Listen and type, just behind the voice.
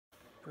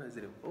Is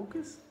it in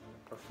focus?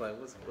 I was like,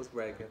 what's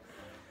bragging?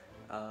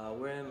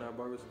 We're in our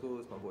barber school.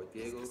 It's my boy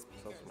Diego. He's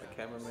also my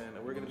cameraman,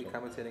 and we're gonna be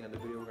commentating on the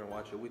video. We're gonna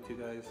watch it with you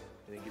guys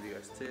and then give you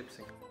guys tips.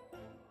 And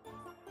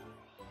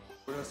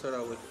we're gonna start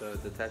out with the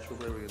detachable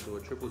blade. We're gonna do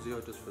a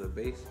 000 just for the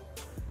base,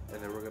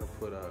 and then we're gonna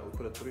put we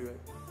put a 3, right?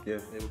 Yeah.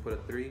 Then we put a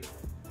 3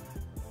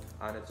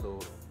 on it. So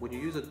when you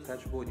use a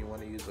detachable and you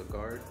want to use a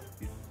guard,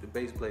 the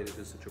base blade is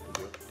just a 000.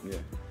 Yeah,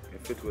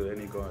 it fits with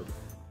any guard.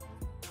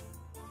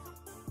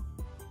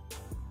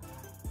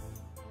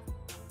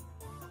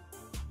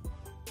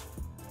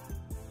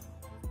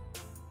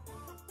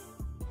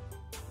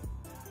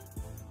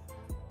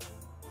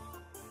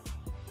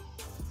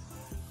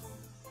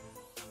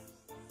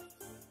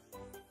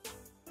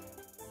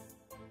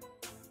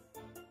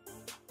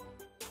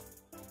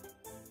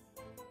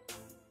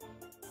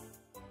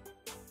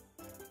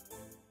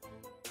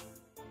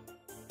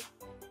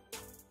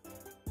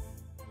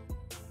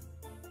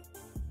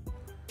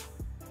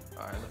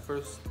 Alright, the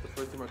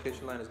first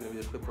demarcation line is going to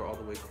be the clipper all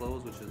the way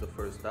closed, which is the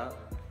first dot.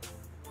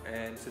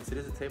 And since it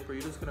is a taper,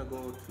 you're just going to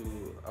go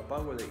to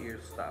about where the ear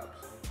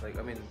stops. Like,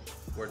 I mean,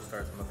 where it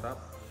starts on the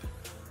top.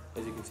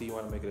 As you can see, you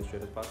want to make it as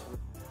straight as possible.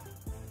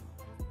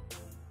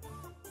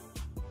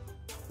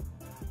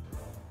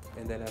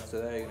 And then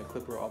after that, you're going to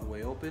clipper all the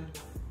way open.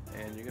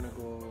 And you're going to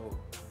go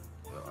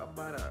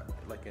about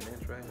like an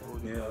inch, right?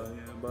 Yeah,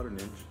 about an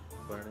inch.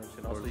 About an inch.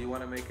 And also you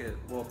want to make it,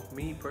 well,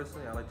 me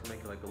personally, I like to make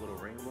it like a little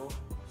rainbow.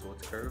 So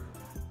it's curved.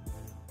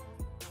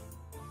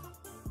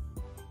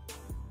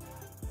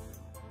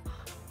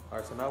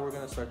 Alright, so now we're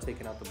going to start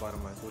taking out the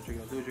bottom line. So what you're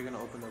going to do is you're going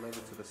to open the lever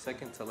to the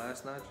second to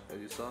last notch, as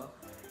you saw,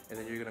 and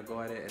then you're going to go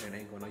at it at an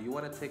angle. Now you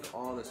want to take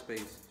all the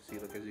space. See,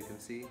 look, as you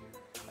can see,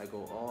 I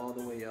go all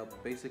the way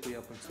up, basically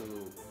up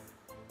into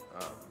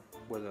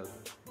where the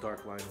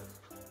dark line is.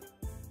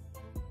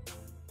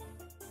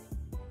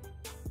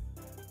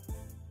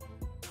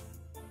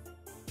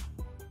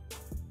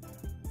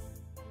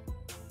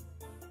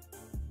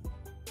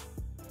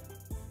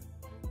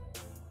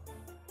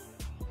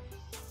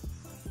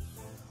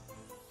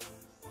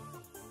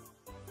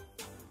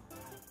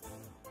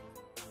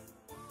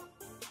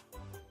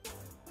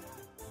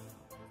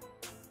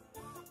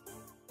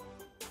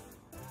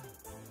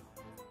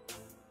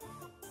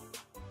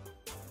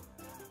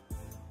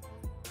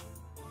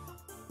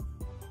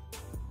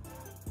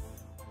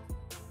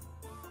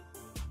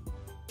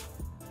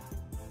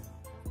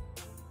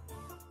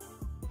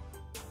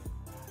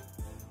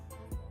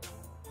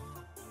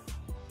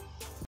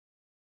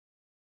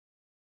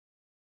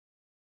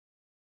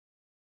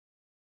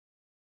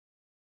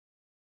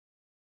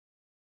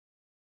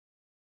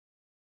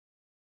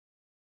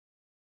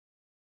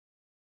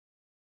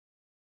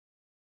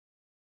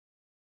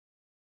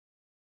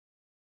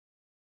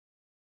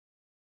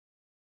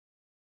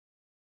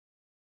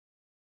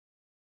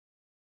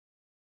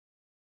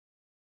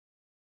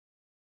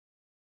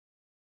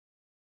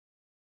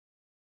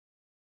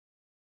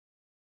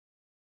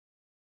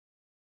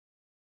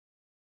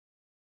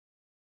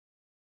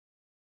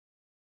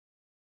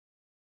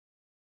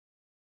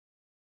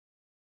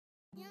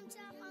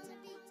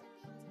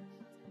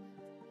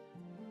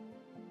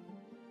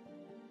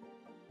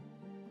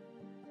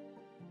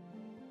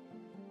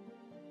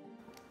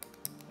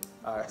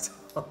 Alright,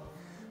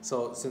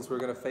 so since we're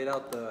going to fade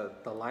out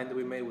the line that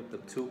we made with the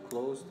 2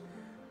 closed,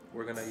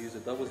 we're going to use a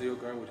 00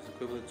 guard, which is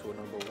equivalent to a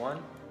number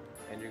 1,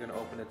 and you're going to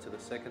open it to the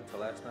second to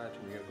last notch,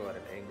 and you're going to go at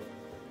an angle.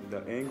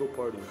 The angle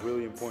part is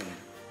really important,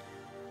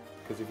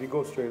 because if you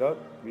go straight up,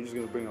 you're just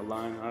going to bring a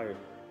line higher,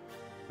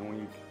 and when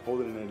you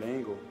hold it in an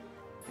angle,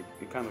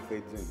 it kind of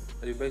fades in.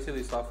 So you're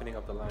basically softening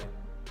up the line,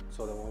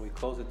 so that when we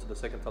close it to the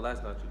second to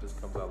last notch, it just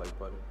comes out like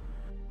butter.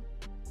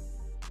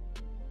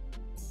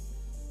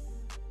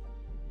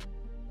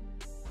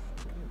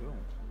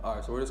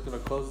 Alright, so we're just gonna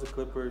close the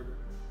clipper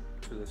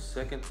to the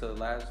second to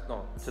last,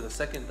 no, to the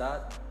second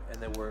dot,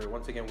 and then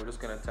once again we're just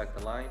gonna attack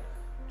the line,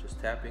 just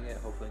tapping it,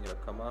 hopefully it'll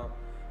come out.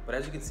 But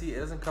as you can see, it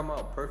doesn't come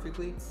out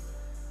perfectly.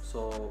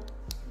 So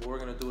what we're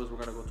gonna do is we're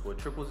gonna go to a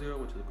 000,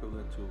 which is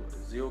equivalent to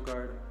a 0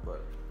 guard,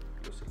 but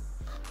you'll see.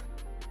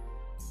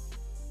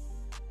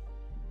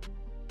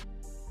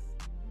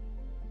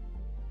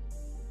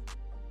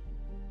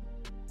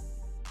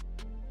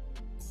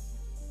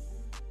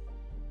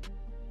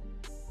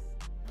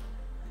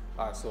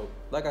 Alright, so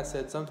like I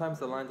said, sometimes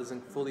the line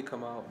doesn't fully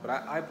come out, but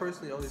I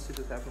personally only see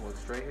this happen with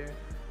straight hair.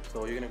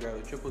 So you're gonna grab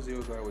a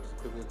 000 guard, which is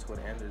equivalent to an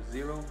and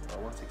 0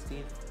 or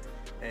 1/16,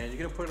 and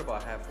you're gonna put it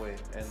about halfway.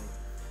 And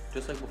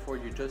just like before,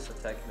 you're just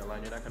attacking the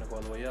line. You're not gonna go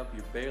all the way up.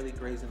 You're barely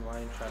grazing the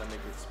line, trying to make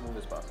it smooth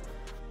as possible.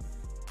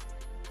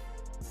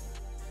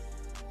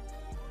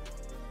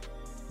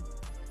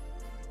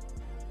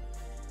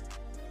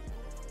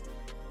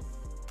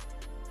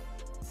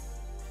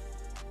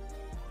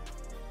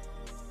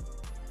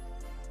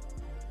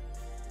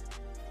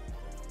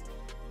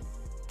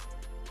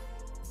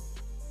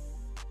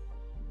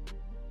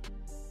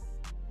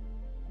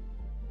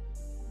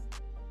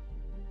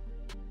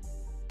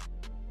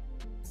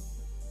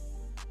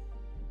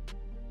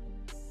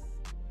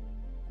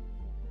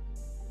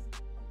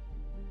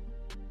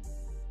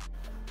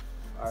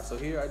 Alright, so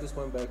here I just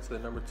went back to the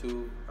number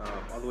 2,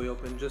 all the way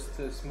open, just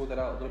to smooth it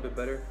out a little bit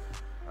better.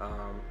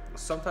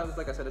 Sometimes,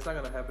 like I said, it's not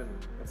gonna happen.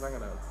 It's not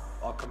gonna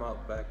all come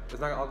out back. It's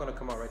not all gonna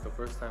come out right the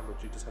first time,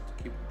 but you just have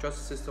to trust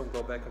the system,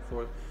 go back and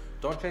forth.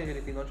 Don't change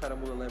anything. Don't try to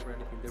move the lever or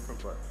anything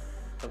different. But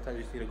sometimes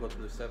you just need to go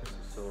through the steps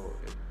so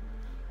it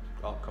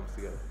all comes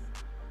together.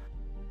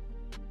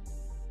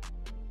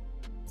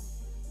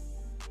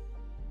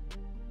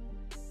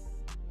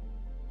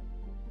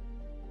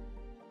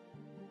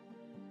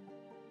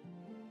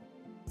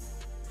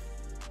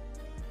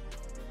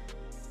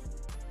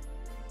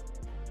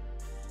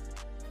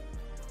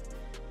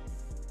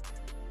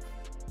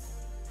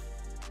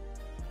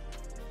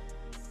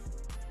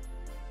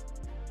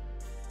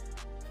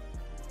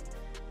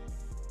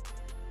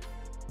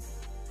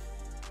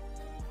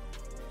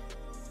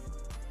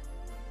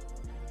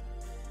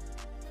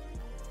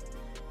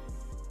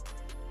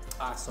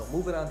 So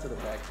moving on to the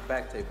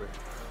back taper.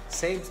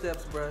 Same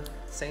steps, bruh.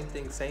 Same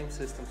thing, same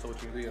system. So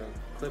what you do, you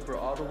clipper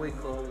all the way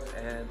closed.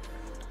 And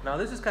now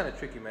this is kind of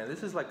tricky, man.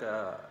 This is like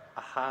a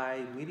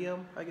high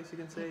medium, I guess you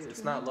can say.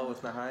 It's not low,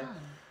 it's not high.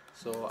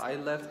 So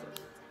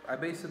I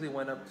basically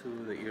went up to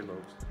the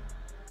earlobes.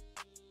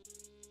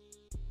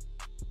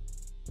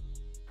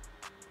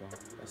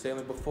 I said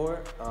like before,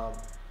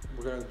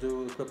 we're gonna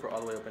do the clipper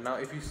all the way up. And now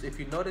if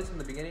you notice in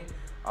the beginning,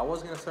 I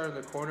was gonna start in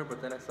the corner,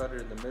 but then I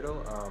started in the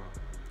middle.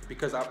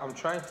 Because I'm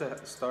trying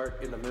to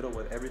start in the middle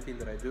with everything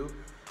that I do,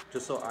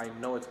 just so I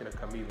know it's gonna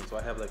come even, so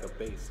I have like a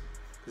base.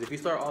 Because if you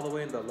start all the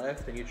way in the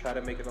left and you try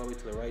to make it all the way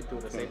to the right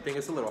doing the same thing,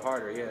 it's a little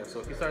harder, yeah. So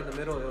if you start in the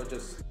middle, it'll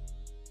just...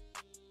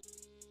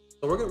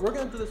 So we're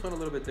gonna do this one a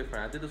little bit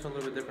different. I did this one a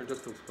little bit different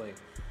just to explain.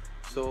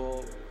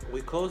 So we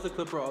closed the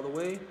clipper all the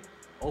way,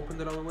 opened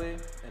it all the way,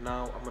 and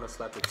now I'm gonna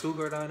slap the 2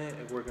 guard on it,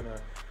 and we're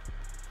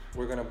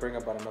gonna bring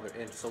about another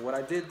inch. So what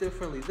I did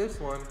differently this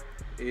one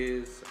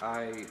is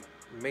I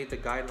made the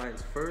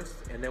guidelines first,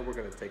 and then we're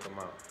gonna take them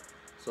out.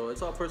 So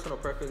it's all personal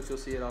preference. You'll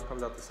see it all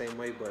comes out the same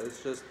way, but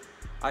it's just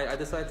I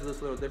decided to do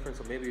this a little different.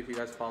 So maybe if you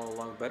guys follow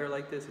along better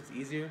like this, it's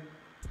easier.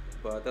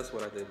 But that's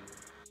what I did.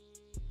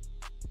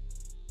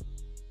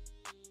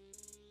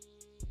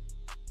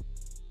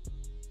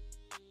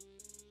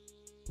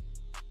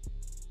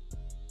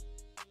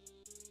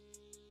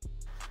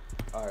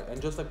 All right,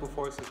 and just like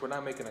before, since we're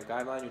not making a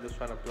guideline, you're just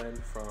trying to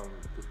blend from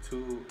the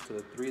 2 to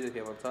the 3 that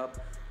you have on top.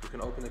 You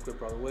can open the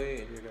clipper all the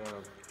way, and you're gonna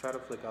try to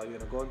flick out. You're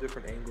gonna go in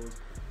different angles.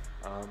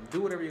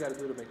 Do whatever you gotta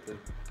do to make the,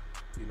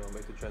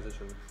 make the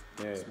transition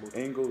smooth.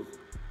 Angles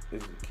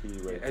is the key,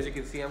 right? As you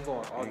can see, I'm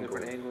going all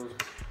different angles,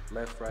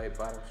 left, right,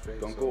 bottom, straight.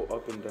 Don't go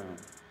up and down.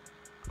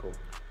 Go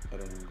at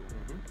an angle.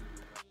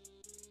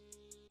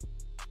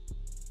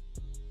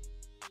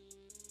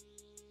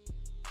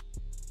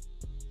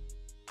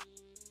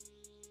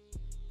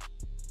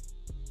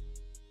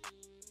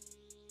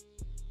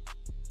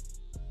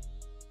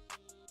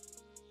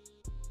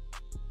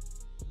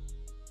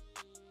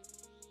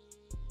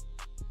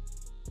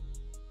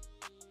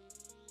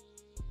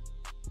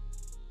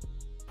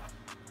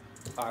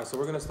 All right, so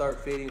we're gonna start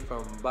fading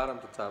from bottom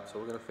to top. So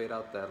we're gonna fade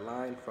out that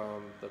line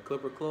from the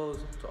clipper close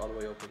to all the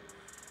way open.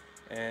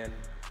 And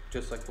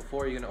just like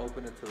before, you're gonna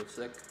open it to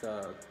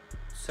the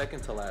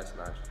second to last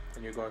notch.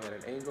 And you're going at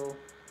an angle.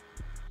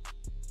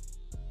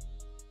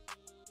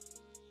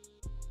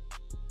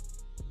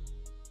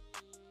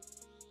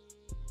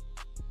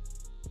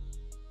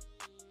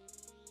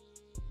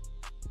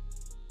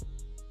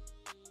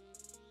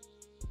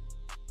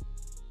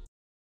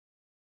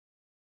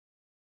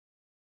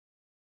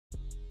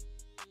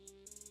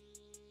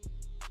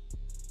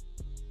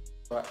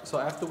 So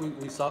after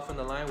we soften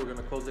the line, we're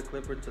gonna close the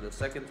clipper to the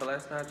second to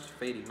last notch,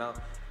 fading. Now,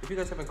 if you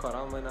guys haven't caught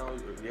on by now,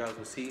 you guys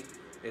will see,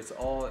 it's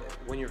all,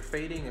 when you're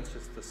fading, it's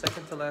just the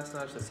second to last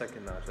notch, the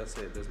second notch, that's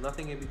it. There's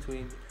nothing in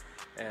between.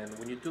 And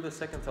when you do the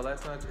second to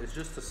last notch, it's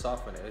just to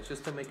soften it. It's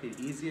just to make it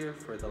easier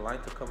for the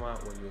line to come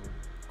out when you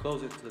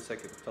close it to the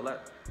second,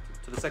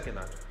 to the second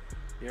notch.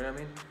 You know what I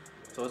mean?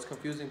 So it's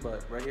confusing,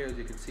 but right here, as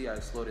you can see, I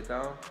slowed it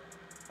down.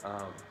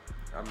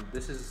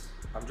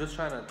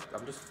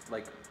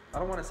 I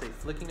don't want to say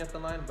flicking at the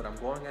line, but I'm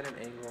going at an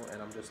angle and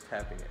I'm just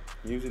tapping it.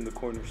 Using the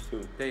corners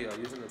too. There you go.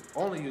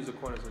 Only use the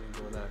corners when you're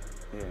doing that.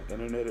 Yeah,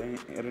 and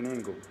at an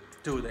angle.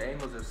 Dude, the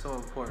angles are so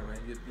important, man.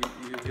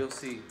 You'll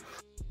see.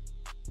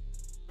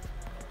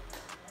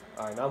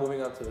 All right, now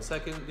moving on to the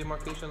second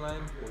demarcation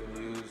line. We're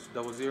gonna use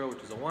 00,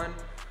 which is a 1,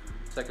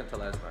 second to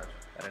last notch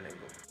at an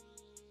angle.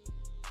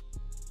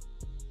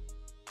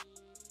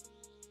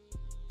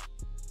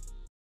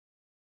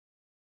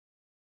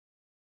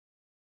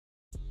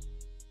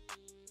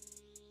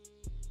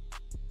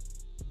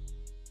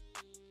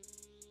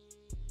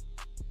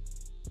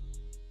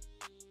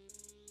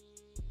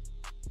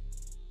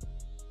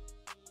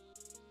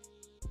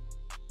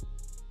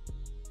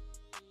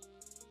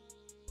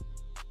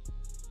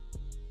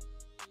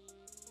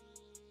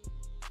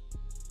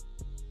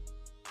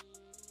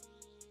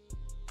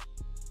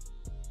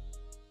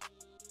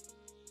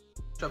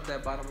 Up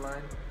that bottom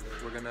line,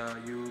 we're gonna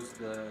use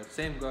the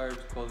same guards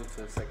closer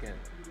to the second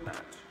notch.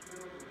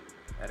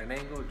 at an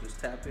angle, just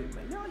tap it,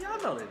 man.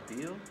 Y'all know that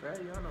deal, right?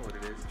 Y'all know what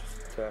it is.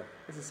 Just tap.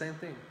 It's the same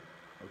thing.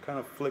 Or kind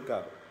of flick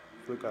out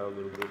a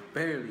little bit.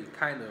 Barely,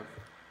 kind of.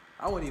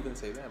 I wouldn't even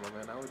say that, my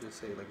man. I would just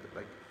say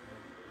like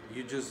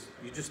you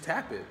just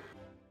tap it.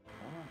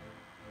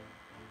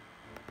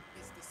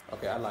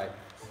 Okay, I lied.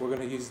 We're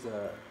gonna use the.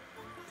 Damn,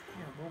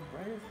 bro,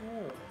 bright as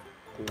hell.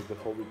 Dude, the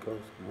Holy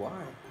Ghost. Why?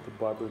 The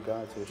Barber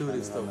gods are Dude,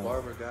 it's the shining on us.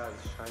 Barber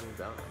gods shining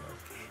down on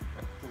us.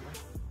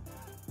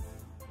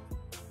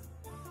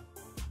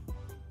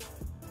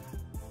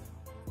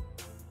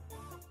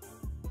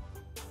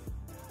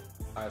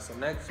 Alright, so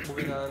next,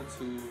 moving on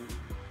to,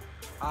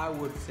 I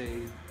would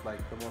say, like,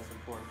 the most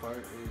important part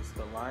is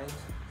the lines.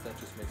 That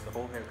just makes the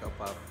whole haircut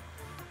pop.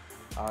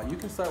 You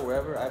can start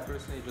wherever. I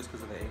personally, just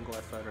because of the angle,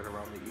 I started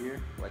around the ear,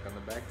 like on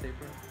the back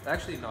taper.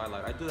 Actually, no,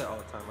 I do that all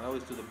the time. I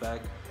always do the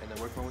back and then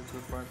work my way to the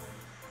front.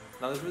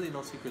 Now, there's really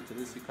no secret to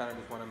this. You kind of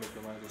just want to make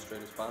your lines as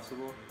straight as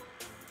possible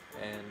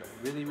and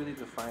really, really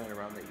define it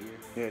around the ear.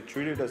 Yeah,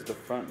 treat it as the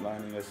front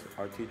lining, as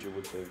our teacher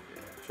would say.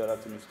 Yeah. Shout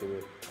out to Mr.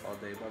 Witt. All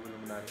day, Barber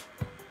Illuminati.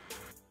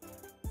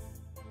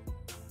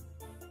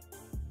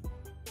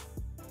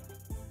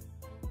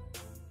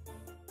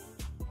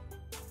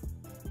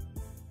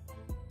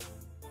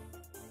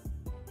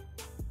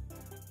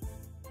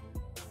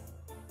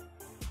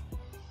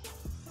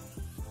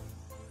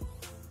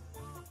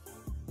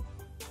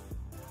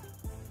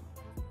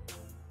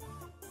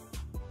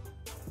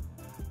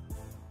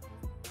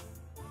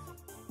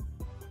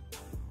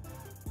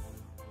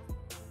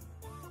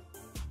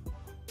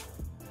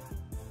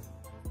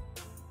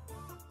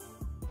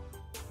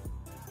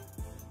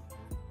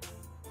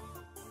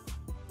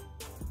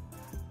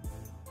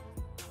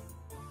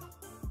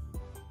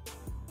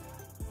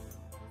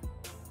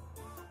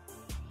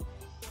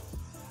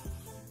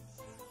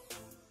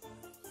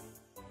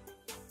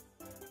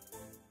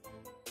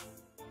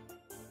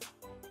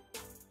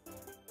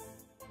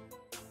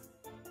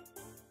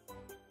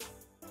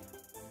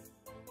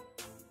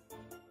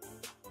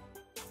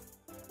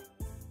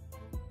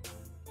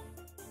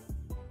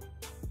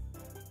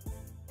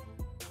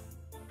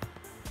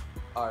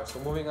 Alright, so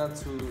moving on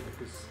to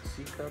this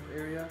C cup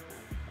area.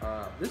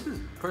 This is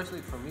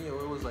personally for me,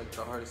 it was like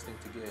the hardest thing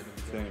to get in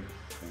the beginning.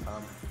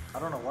 Same. I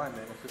don't know why,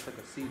 man. It's just like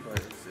a C, but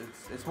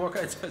it's more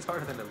it's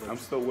harder than it looks. I'm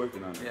still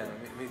working on it. Yeah,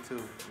 me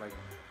too. Like,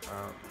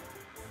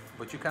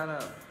 but you kind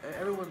of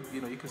everyone,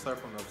 you know, you can start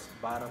from the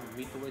bottom,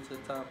 meet the way to the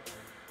top.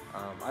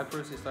 I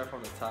personally start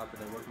from the top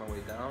and then work my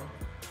way down.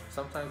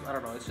 Sometimes I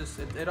don't know. It's just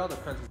it all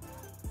depends.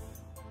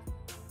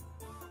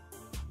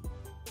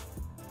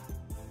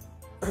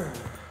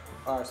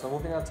 Alright, so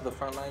moving on to the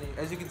front lining.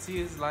 As you can see,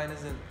 his line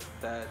isn't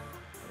that,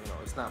 you know,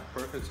 it's not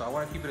perfect. So I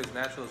want to keep it as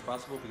natural as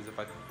possible because if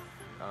I,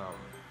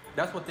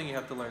 that's one thing you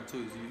have to learn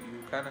too, is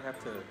you kind of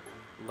have to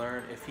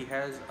learn if he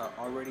has a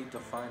already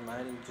defined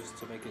lining just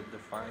to make it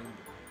defined,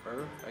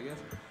 I guess.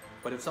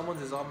 But if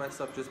someone's is all messed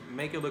up, just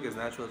make it look as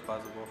natural as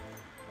possible.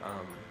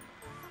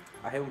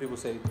 I hate when people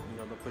say, you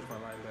know, don't push my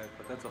line back,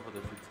 but that's a whole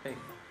different thing.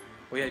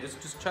 But yeah,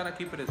 just trying to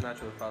keep it as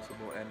natural as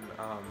possible. And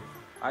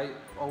I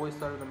always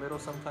start in the middle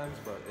sometimes,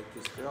 but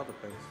it all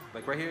depends.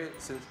 Like right here,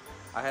 since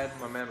I had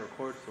my man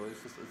record, so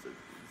it's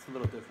a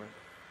little different.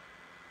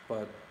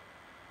 But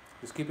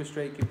just keep it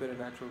straight, keep it as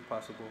natural as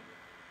possible,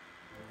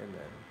 and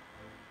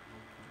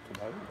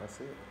then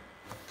that's it.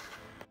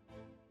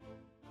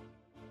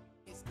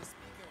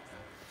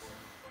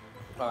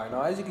 All right,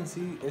 now as you can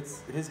see,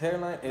 it's his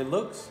hairline.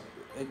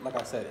 Like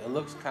I said, it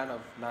looks kind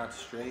of not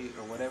straight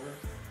or whatever.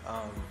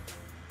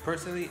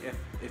 Personally,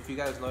 if you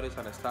guys notice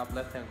on his top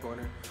left-hand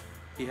corner,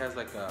 he has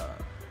like a,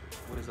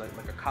 what is like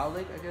a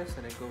cowlick, I guess,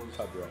 and it goes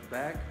Top right.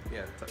 back.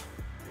 Yeah,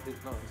 his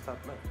top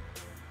left.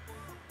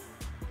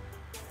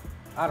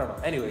 I don't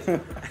know. Anyways,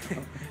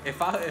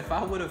 if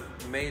I would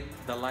have made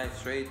the line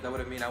straight, that would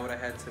have mean I would have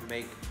had to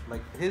make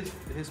like his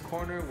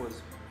corner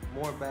was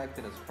more back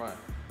than his front.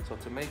 So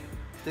to make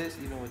this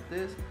even with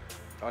this,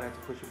 I would have to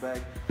push it back,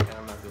 and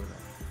I'm not doing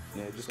that.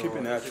 Yeah, just keep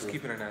it natural. Just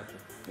keeping it natural.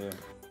 Yeah.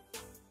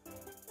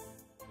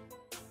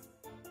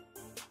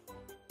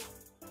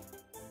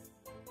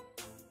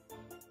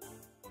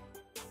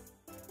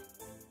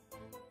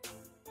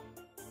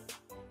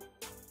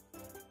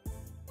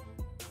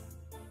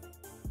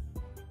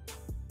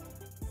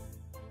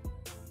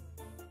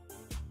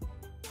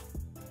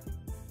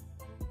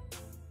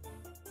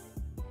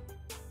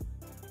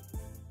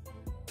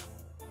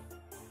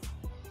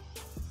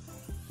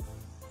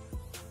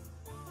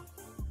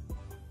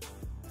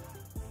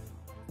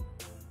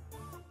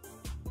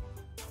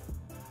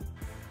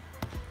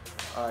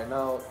 Alright,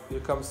 now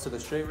it comes to the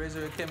straight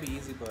razor. It can be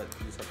easy, but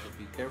you just have to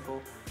be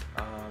careful.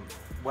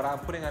 What I'm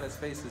putting on his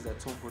face is that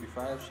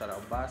 245. Shout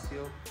out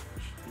Basio,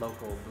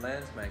 Local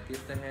Blends, Matt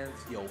Gift Hands,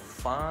 Yo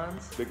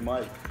Fonz, Big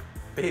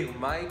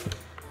Mike,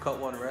 Cut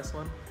One, Rest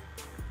One,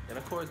 and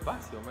of course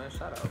Basio, man.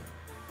 Shout out.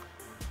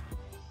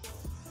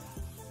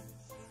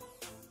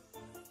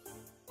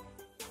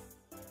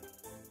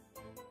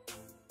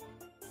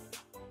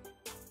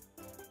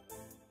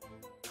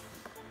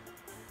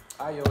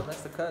 Alright, yo,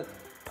 that's the cut.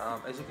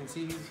 As you can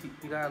see,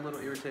 he got a little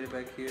irritated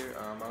back here.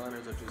 My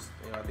liners are just,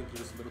 I think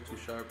they're just a little too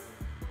sharp.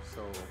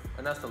 So,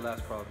 and that's the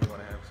last problem you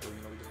want to have. So, we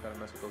just gotta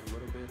mess with those a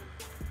little bit.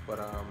 But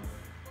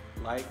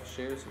like,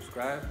 share,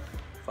 subscribe,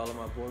 follow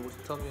my boy.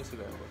 Tell me your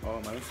Instagram, bro.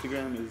 Oh, my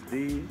Instagram is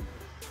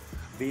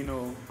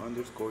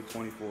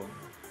Dino_24.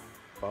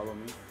 Follow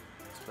me.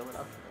 Spell it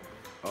out for me.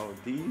 Oh,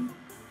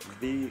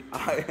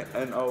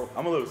 DVINO.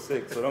 I'm a little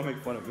sick, so don't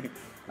make fun of me.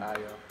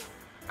 Yo.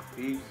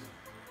 Peace.